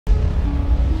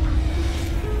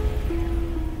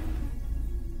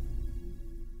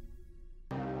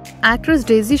Actress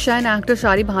Daisy Shah and actor Shah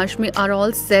Sharib Hashmi are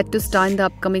all set to star in the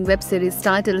upcoming web series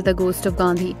titled The Ghost of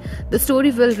Gandhi. The story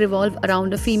will revolve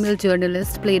around a female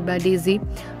journalist played by Daisy,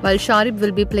 while Sharib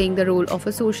will be playing the role of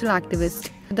a social activist.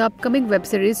 The upcoming web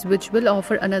series, which will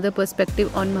offer another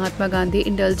perspective on Mahatma Gandhi,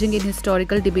 indulging in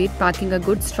historical debate, packing a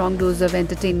good strong dose of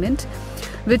entertainment,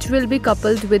 which will be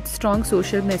coupled with strong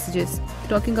social messages.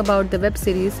 Talking about the web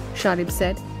series, Sharib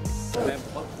said,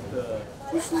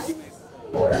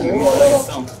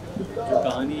 जो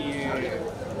कहानी ये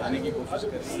बताने की कोशिश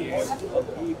कर रही है बहुत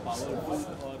ही पावरफुल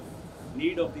और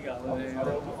नीड ऑफ द आवर है और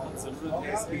बहुत ज़रूरत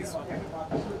है इसकी इस वक्त।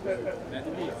 मैं तो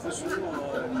बहुत खुश हूँ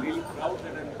और really proud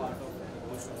that I am part of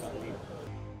ghost of Gandhi.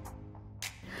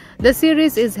 The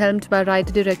series is helmed by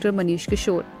writer-director Manish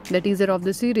Kishore. The teaser of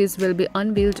the series will be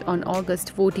unveiled on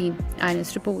August 14,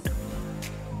 INS report.